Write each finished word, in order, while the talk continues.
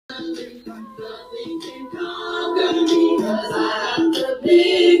Nothing can conquer me, 'cause I have the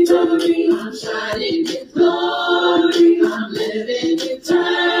victory. I'm shining with glory. I'm living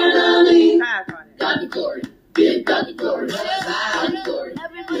eternally. God the glory. Give God the glory. God the glory.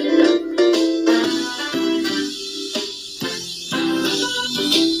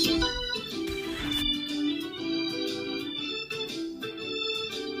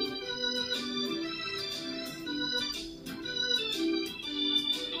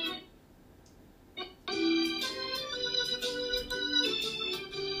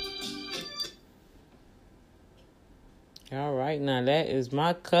 All right, now that is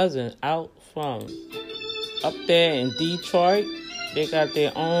my cousin out from up there in Detroit. They got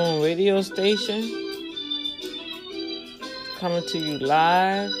their own radio station coming to you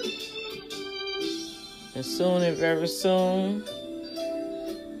live. And soon and very soon,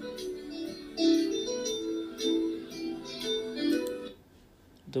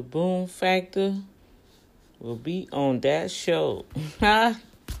 the Boom Factor will be on that show.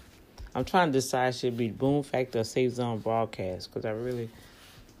 I'm trying to decide should it be Boom Factor or Safe Zone Broadcast, because I really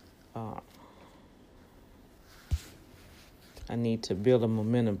I need to build a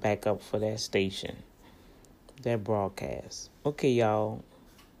momentum back up for that station, that broadcast. Okay, y'all.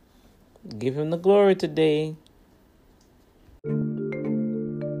 Give him the glory today.